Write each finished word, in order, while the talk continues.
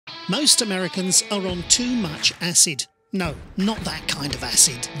Most Americans are on too much acid. No, not that kind of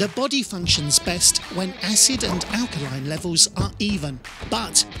acid. The body functions best when acid and alkaline levels are even.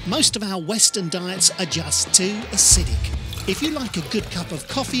 But most of our Western diets are just too acidic. If you like a good cup of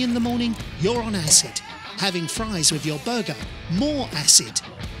coffee in the morning, you're on acid. Having fries with your burger, more acid.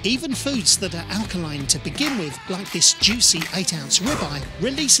 Even foods that are alkaline to begin with, like this juicy 8-ounce ribeye,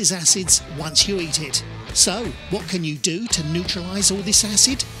 releases acids once you eat it. So, what can you do to neutralise all this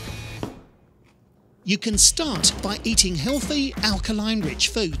acid? You can start by eating healthy, alkaline-rich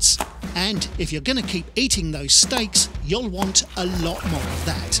foods. And if you're going to keep eating those steaks, you'll want a lot more of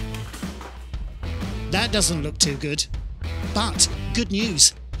that. That doesn't look too good. But good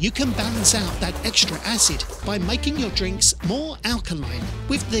news, you can balance out that extra acid by making your drinks more alkaline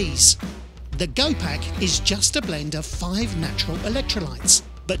with these. The Go Pack is just a blend of 5 natural electrolytes,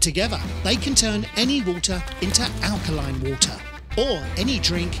 but together they can turn any water into alkaline water, or any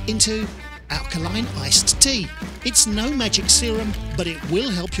drink into alkaline iced tea. It's no magic serum, but it will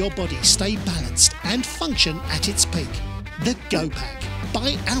help your body stay balanced and function at its peak. The Go Pack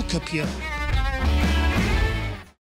by AlkaPure.